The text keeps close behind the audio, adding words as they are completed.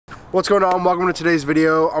What's going on? Welcome to today's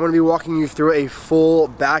video. I'm going to be walking you through a full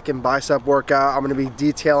back and bicep workout. I'm going to be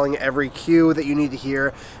detailing every cue that you need to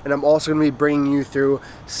hear, and I'm also going to be bringing you through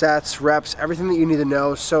sets, reps, everything that you need to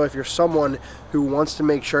know. So if you're someone who wants to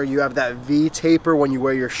make sure you have that V taper when you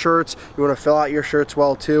wear your shirts, you want to fill out your shirts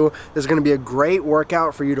well too, this is going to be a great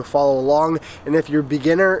workout for you to follow along. And if you're a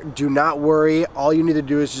beginner, do not worry. All you need to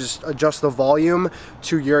do is just adjust the volume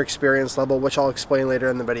to your experience level, which I'll explain later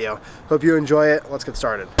in the video. Hope you enjoy it. Let's get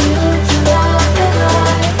started.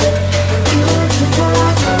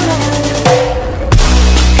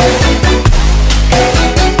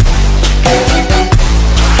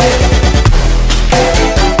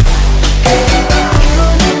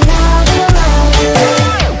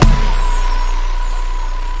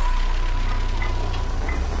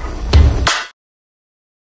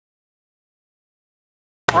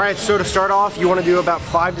 Alright, so to start off, you want to do about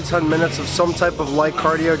 5 to 10 minutes of some type of light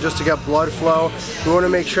cardio just to get blood flow. We want to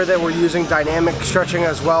make sure that we're using dynamic stretching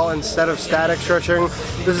as well instead of static stretching.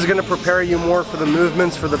 This is going to prepare you more for the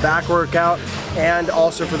movements for the back workout and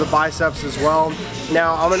also for the biceps as well.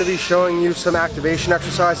 Now, I'm going to be showing you some activation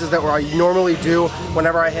exercises that I normally do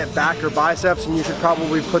whenever I hit back or biceps, and you should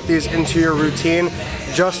probably put these into your routine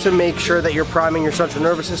just to make sure that you're priming your central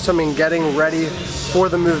nervous system and getting ready for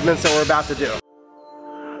the movements that we're about to do.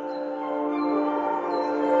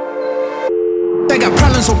 They got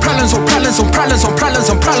problems on problems on problems on problems on problems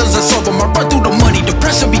on problems. I solve them. I run through the money. The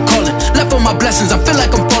pressure be calling. Left on my blessings. I feel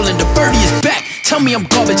like I'm falling. The birdie is back. Tell me I'm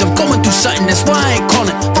garbage. I'm going through something. That's why I ain't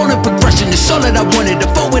calling. Phone and progression is all that I wanted.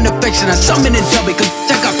 The phone and affection. I summon and dub it. Cause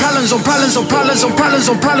I got problems on problems on problems on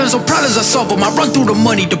problems on problems on problems. I solve them. I run through the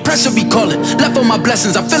money. The pressure be calling. Left on my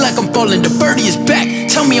blessings. I feel like I'm falling. The birdie is back.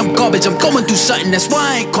 Tell me I'm garbage. I'm going through something. That's why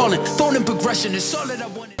I ain't calling. Phone and progression is all that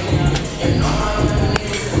I wanted.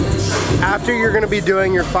 After you're going to be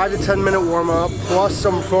doing your 5 to 10 minute warm up plus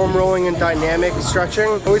some foam rolling and dynamic stretching,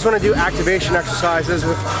 you always want to do activation exercises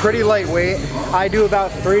with pretty light weight. I do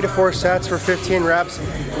about 3 to 4 sets for 15 reps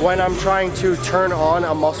when I'm trying to turn on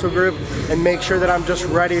a muscle group and make sure that I'm just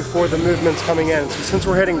ready for the movements coming in. So since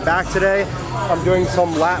we're hitting back today, I'm doing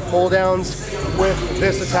some lat pull downs with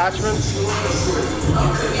this attachment.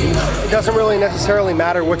 It doesn't really necessarily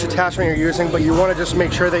matter which attachment you're using, but you want to just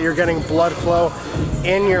make sure that you're getting blood flow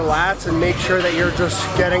in your lats and make sure that you're just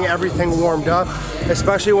getting everything warmed up,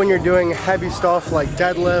 especially when you're doing heavy stuff like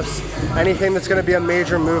deadlifts, anything that's going to be a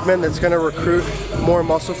major movement that's going to recruit more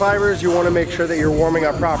muscle fibers. You want to make sure that you're warming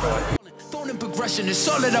up properly. Phone and progression is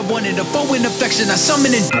all that I wanted. The phone and affection. I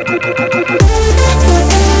summon it.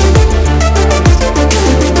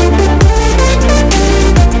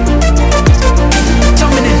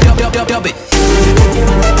 Dub it.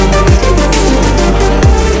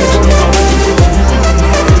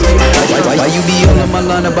 Why you be all on my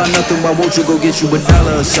line about nothing? Why won't you go get you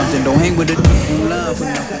 $1 or something? Don't hang with a line for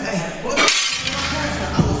nothing.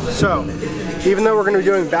 So, even though we're going to be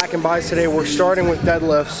doing back and biceps today, we're starting with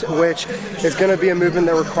deadlifts, which is going to be a movement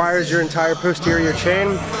that requires your entire posterior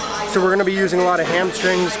chain. So we're going to be using a lot of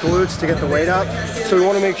hamstrings, glutes to get the weight up. So we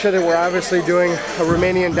want to make sure that we're obviously doing a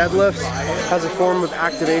Romanian deadlifts as a form of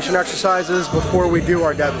activation exercises before we do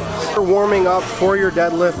our deadlifts. For warming up for your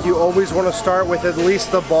deadlift, you always want to start with at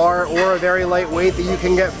least the bar or a very light weight that you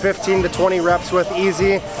can get 15 to 20 reps with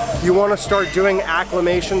easy. You want to start doing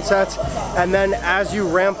acclimation sets, and then as you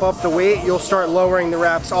ramp up the weight, you'll start lowering the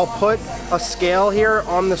reps. I'll put a scale here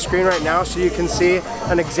on the screen right now so you can see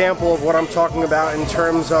an example of what I'm talking about in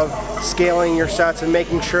terms of scaling your sets and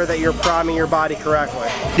making sure that you're priming your body correctly.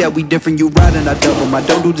 Yeah, we different, you riding, I double. I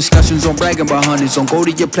don't do discussions on bragging about hundreds. Don't go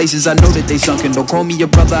to your places, I know that they sunken. Don't call me your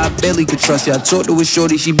brother, I barely could trust you. I talked to a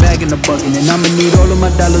shorty, she bagging the bucket. And I'ma need all of my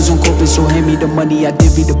dollars on corporate, so hand me the money, I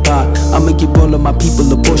divvy the pie. I'ma give all of my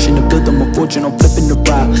people a portion to build them a fortune, I'm flipping the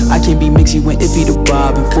ride. I can't be mixy when iffy the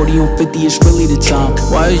vibe, and 40 on 50 is really the time.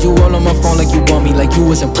 Why is you all on my phone like you want me, like you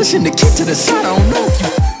wasn't pushing the kid to the side? I don't know if you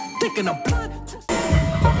thinking I'm blind.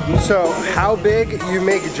 So how big you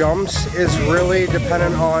make jumps is really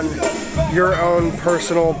dependent on your own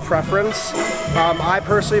personal preference. I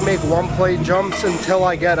personally make 1 plate jumps until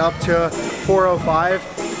I get up to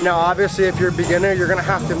 405. Now obviously if you're a beginner, you're gonna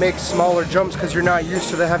have to make smaller jumps because you're not used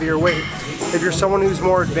to the heavier weight. If you're someone who's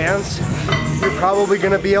more advanced, you're probably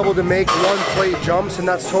going to be able to make 1 plate jumps, and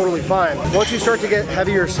that's totally fine. Once you start to get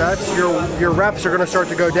heavier sets, your reps are going to start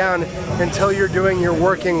to go down until you're doing your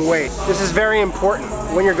working weight. This is very important.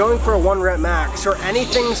 When you're going for a 1 rep max or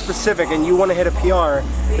anything specific and you want to hit a PR,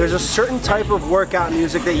 there's a certain type of workout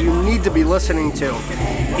music that you need to be listening to.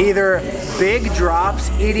 Either big drops,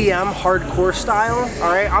 EDM, hardcore style,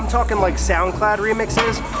 alright? I'm talking like SoundCloud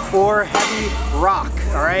remixes, or heavy rock,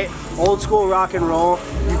 alright? Old school rock and roll.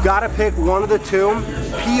 You You've got to pick one of the two.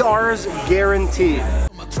 PRs guaranteed.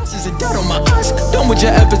 Crosses and doubt on my eyes. Done with your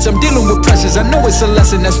efforts, I'm dealing with pressures. I know it's a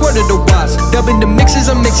lesson, that's word of the wise. Dubbing the mixes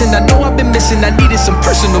I'm mixing, I know I've been missing. I needed some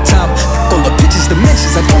personal time. All the pictures,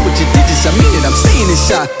 dimensions, I know what your digits. I mean it, I'm staying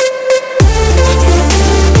inside.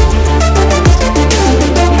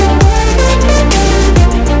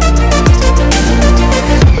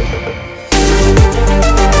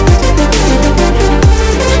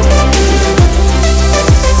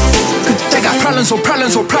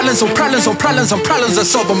 Problems I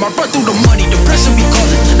solve them. I run through the money, the pressure be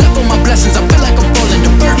calling. Left on my blessings, I feel like I'm falling.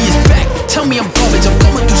 The birdie is back, tell me I'm garbage. I'm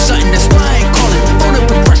going through something, that's why I ain't calling. Phone and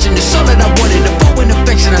progression, it's all that I wanted. The phone and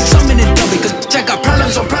affection, I summon and dub it. Cause I got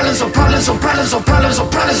problems I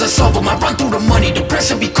solve them. I run through the money, the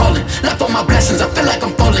pressure be calling. Left on my blessings, I feel like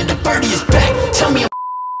I'm falling. The birdie is back, tell me I'm...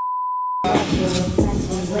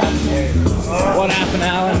 What happened,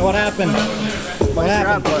 Alan? What happened? My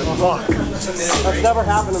strap went. Fuck. That's never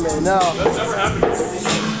happened to me, no.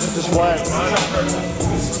 Just went.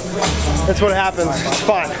 That's what happens. It's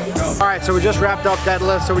fun. Alright, so we just wrapped up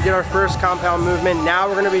deadlift, so we did our first compound movement. Now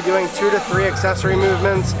we're going to be doing 2 to 3 accessory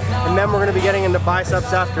movements, and then we're going to be getting into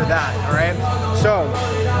biceps after that, alright? So,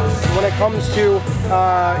 when it comes to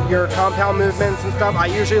your compound movements and stuff, I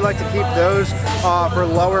usually like to keep those for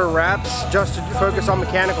lower reps, just to focus on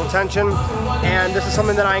mechanical tension. And this is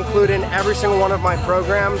something that I include in every single one of my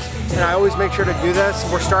programs, and I always make sure to do this.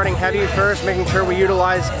 We're starting heavy first, making sure we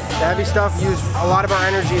utilize the heavy stuff, use a lot of our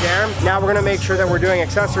energy there. Now we're gonna make sure that we're doing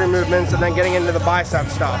accessory movements and then getting into the bicep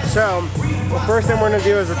stuff. So, the first thing we're gonna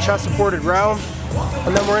do is a chest supported row,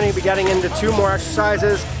 and then we're gonna be getting into 2 more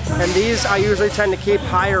exercises. And these I usually tend to keep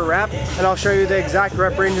higher rep, and I'll show you the exact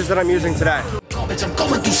rep ranges that I'm using today. I'm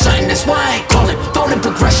going through something, that's why I ain't calling. Phone and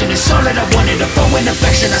progression, it's all that I wanted. A phone and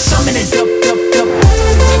affection, I summon it up.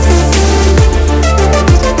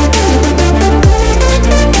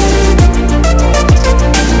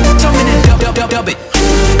 Summon it up it.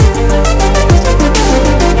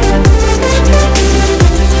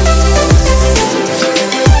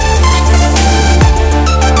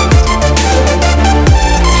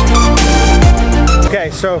 Okay,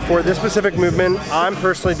 so for this specific movement, I'm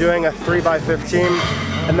personally doing a 3x15,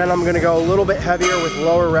 and then I'm gonna go a little bit heavier with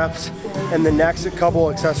lower reps in the next couple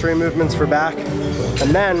accessory movements for back.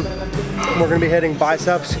 And then we're gonna be hitting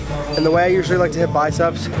biceps. And the way I usually like to hit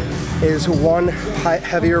biceps is 1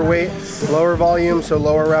 heavier weight, lower volume, so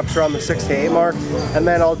lower reps around the 6 to 8 mark. And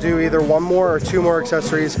then I'll do either 1 more or 2 more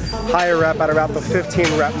accessories, higher rep at about the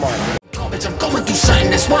 15 rep mark. I'm going through something,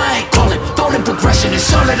 that's why I ain't calling. Phone and progression,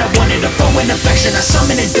 it's all that I wanted. A phone and affection, I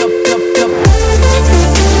summon it up.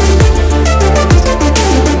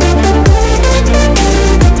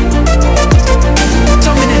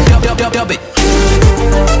 Summon it up it.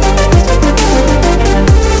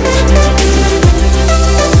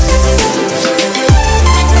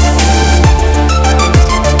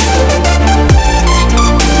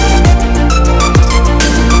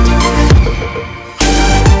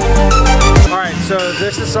 So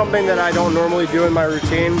this is something that I don't normally do in my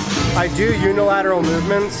routine. I do unilateral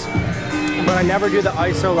movements, but I never do the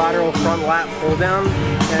isolateral front lat pull down.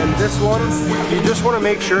 And this one, you just want to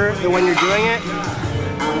make sure that when you're doing it,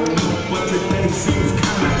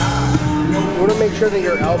 you want to make sure that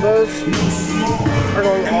your elbows are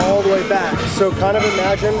going all the way back. So kind of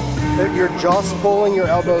imagine that you're just pulling your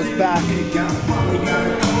elbows back.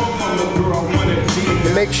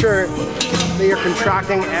 And make sure that you're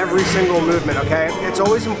contracting every single movement, okay? It's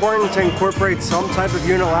always important to incorporate some type of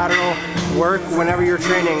unilateral work whenever you're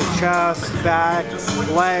training chest, back,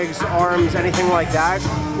 legs, arms, anything like that,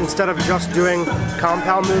 instead of just doing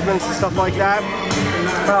compound movements and stuff like that.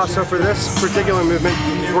 So for this particular movement,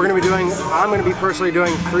 I'm gonna be personally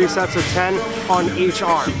doing 3 sets of 10 on each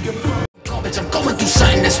arm. I'm going through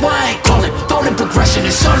something, that's why I ain't calling. Phone and progression,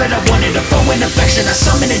 it's all that I wanted. A phone and affection, I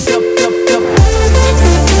summon it up.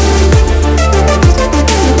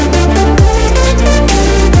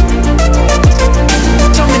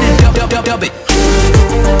 Summon it up it.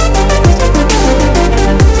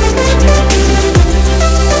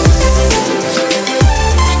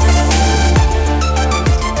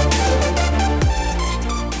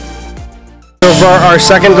 So for our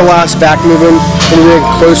second to last back movement, we're doing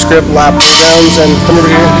close grip lat pull downs, and come over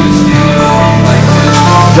here.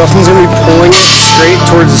 Justin's going to be pulling it straight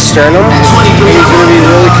towards the sternum, and he's going to be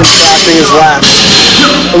really contracting his lats.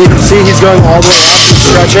 And you can see he's going all the way up and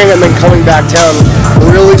stretching and then coming back down.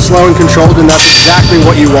 Really slow and controlled, and that's exactly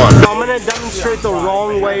what you want. gonna demonstrate the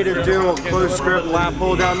wrong way to do a close grip lat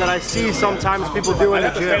pull down that I see sometimes people do in the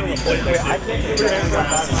gym.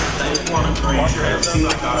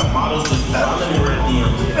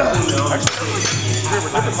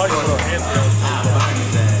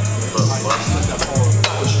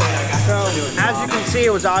 So, as you can see,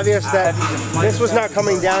 it was obvious that this was not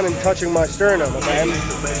coming down and touching my sternum, okay?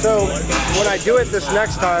 So, when I do it this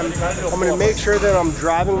next time, I'm gonna make sure that I'm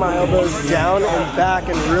driving my elbows down and back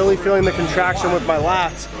and really feeling the contraction with my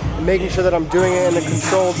lats, and making sure that I'm doing it in a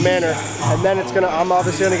controlled manner. And then I'm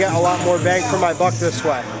obviously gonna get a lot more bang for my buck this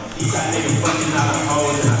way.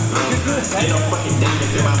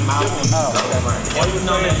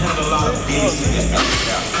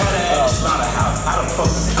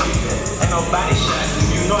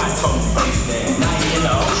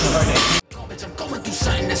 I'm going through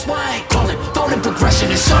something, that's why I ain't calling. Phone and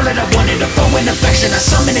progression is all that I wanted. A phone and affection, I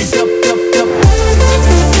summon it up.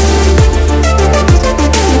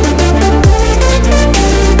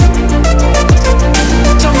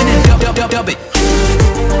 Summon it up it.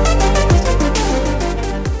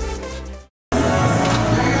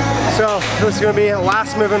 So this is going to be a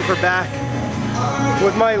last movement for back.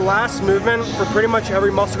 With my last movement for pretty much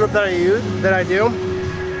every muscle group that I do,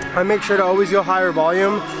 I make sure to always go higher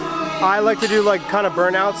volume. I like to do like kind of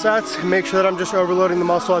burnout sets, make sure that I'm just overloading the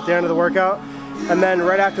muscle at the end of the workout. And then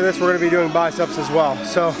right after this, we're going to be doing biceps as well.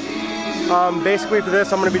 So basically for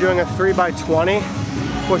this, I'm going to be doing a 3x20,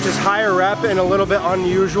 which is higher rep and a little bit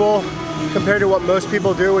unusual compared to what most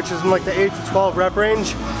people do, which is in like the 8 to 12 rep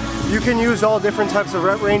range. You can use all different types of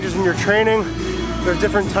rep ranges in your training. There's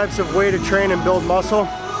different types of way to train and build muscle.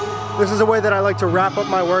 This is a way that I like to wrap up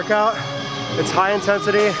my workout. It's high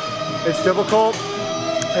intensity, it's difficult,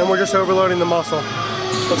 and we're just overloading the muscle.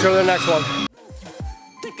 Let's go to the next one.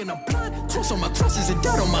 Thinking I'm blind, close on my crosses and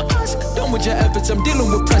dirt on my eyes. Done with your efforts, I'm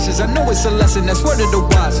dealing with pressures. I know it's a lesson, that's word of the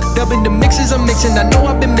wise. Dubbing the mixes I'm mixing, I know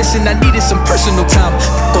I've been missing. I needed some personal time.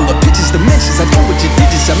 Full of pictures, dimensions, I know what you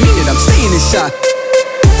digits. I mean it, I'm staying inside.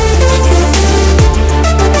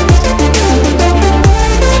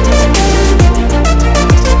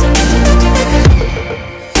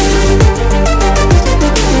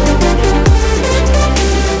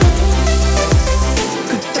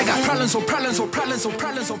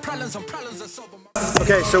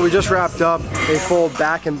 Okay, so we just wrapped up a full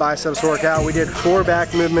back and biceps workout. We did 4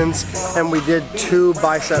 back movements and we did 2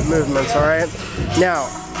 bicep movements, all right? Now,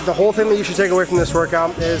 the whole thing that you should take away from this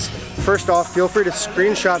workout is, first off, feel free to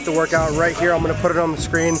screenshot the workout right here. I'm gonna put it on the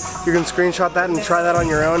screen. You can screenshot that and try that on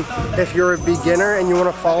your own. If you're a beginner and you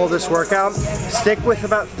wanna follow this workout, stick with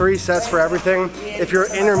about 3 sets for everything. If you're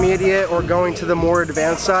intermediate or going to the more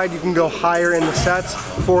advanced side, you can go higher in the sets,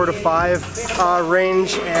 4 to 5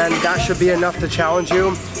 range, and that should be enough to challenge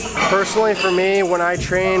you. Personally, for me, when I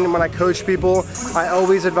train, when I coach people, I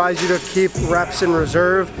always advise you to keep reps in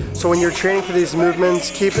reserve. So when you're training for these movements,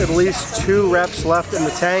 keep at least 2 reps left in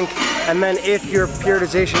the tank. And then if your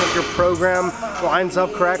periodization of your program lines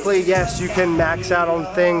up correctly, yes, you can max out on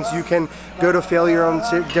things. You can go to failure on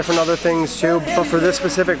different other things too. But for this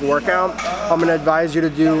specific workout, I'm gonna advise you to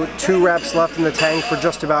do 2 reps left in the tank for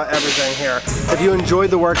just about everything here. If you enjoyed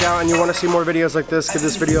the workout and you wanna see more videos like this, give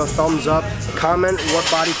this video a thumbs up. Comment what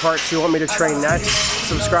body parts you want me to train next.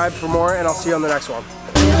 Subscribe for more, and I'll see you on the next one.